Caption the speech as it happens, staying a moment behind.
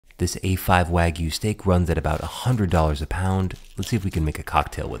This A5 Wagyu steak runs at about $100 a pound. Let's see if we can make a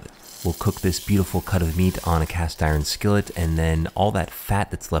cocktail with it. We'll cook this beautiful cut of meat on a cast iron skillet, and then all that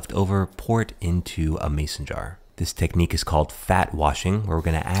fat that's left over, pour it into a mason jar. This technique is called fat washing, where we're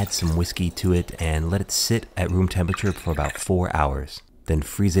gonna add some whiskey to it and let it sit at room temperature for about 4 hours. Then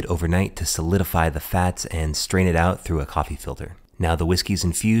freeze it overnight to solidify the fats and strain it out through a coffee filter. Now the whiskey is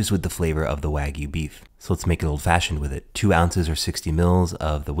infused with the flavor of the Wagyu beef. So let's make it old-fashioned with it. 2 ounces or 60 mils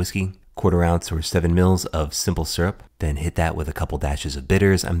of the whiskey, 1/4 ounce or 7 mils of simple syrup, then hit that with a couple dashes of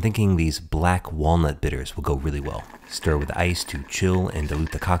bitters. I'm thinking these black walnut bitters will go really well. Stir with ice to chill and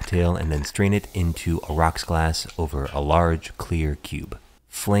dilute the cocktail, and then strain it into a rocks glass over a large clear cube.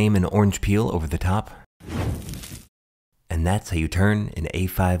 Flame an orange peel over the top. And that's how you turn an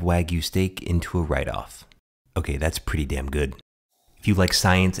A5 Wagyu steak into a write-off. Okay, that's pretty damn good. If you like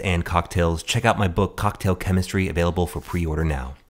science and cocktails, check out my book, Cocktail Chemistry, available for pre-order now.